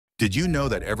Did you know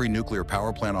that every nuclear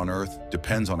power plant on Earth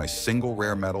depends on a single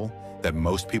rare metal that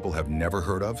most people have never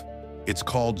heard of? It's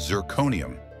called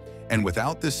zirconium. And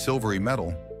without this silvery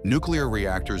metal, nuclear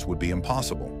reactors would be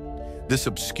impossible. This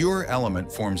obscure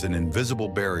element forms an invisible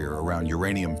barrier around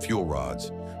uranium fuel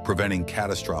rods, preventing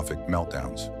catastrophic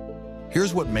meltdowns.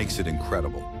 Here's what makes it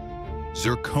incredible.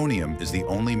 Zirconium is the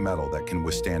only metal that can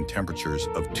withstand temperatures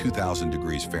of 2,000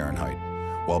 degrees Fahrenheit,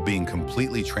 while being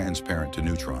completely transparent to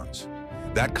neutrons.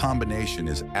 That combination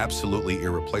is absolutely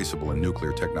irreplaceable in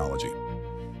nuclear technology.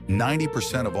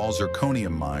 90% of all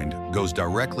zirconium mined goes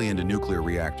directly into nuclear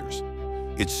reactors.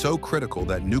 It's so critical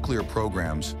that nuclear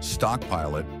programs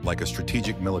stockpile it like a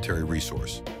strategic military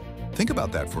resource. Think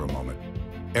about that for a moment.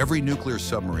 Every nuclear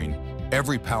submarine,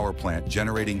 every power plant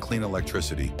generating clean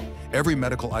electricity, every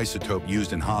medical isotope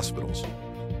used in hospitals,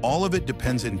 all of it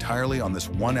depends entirely on this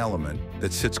one element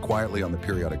that sits quietly on the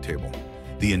periodic table.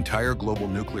 The entire global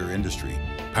nuclear industry,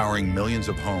 powering millions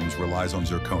of homes, relies on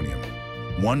zirconium,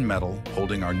 one metal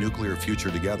holding our nuclear future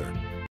together.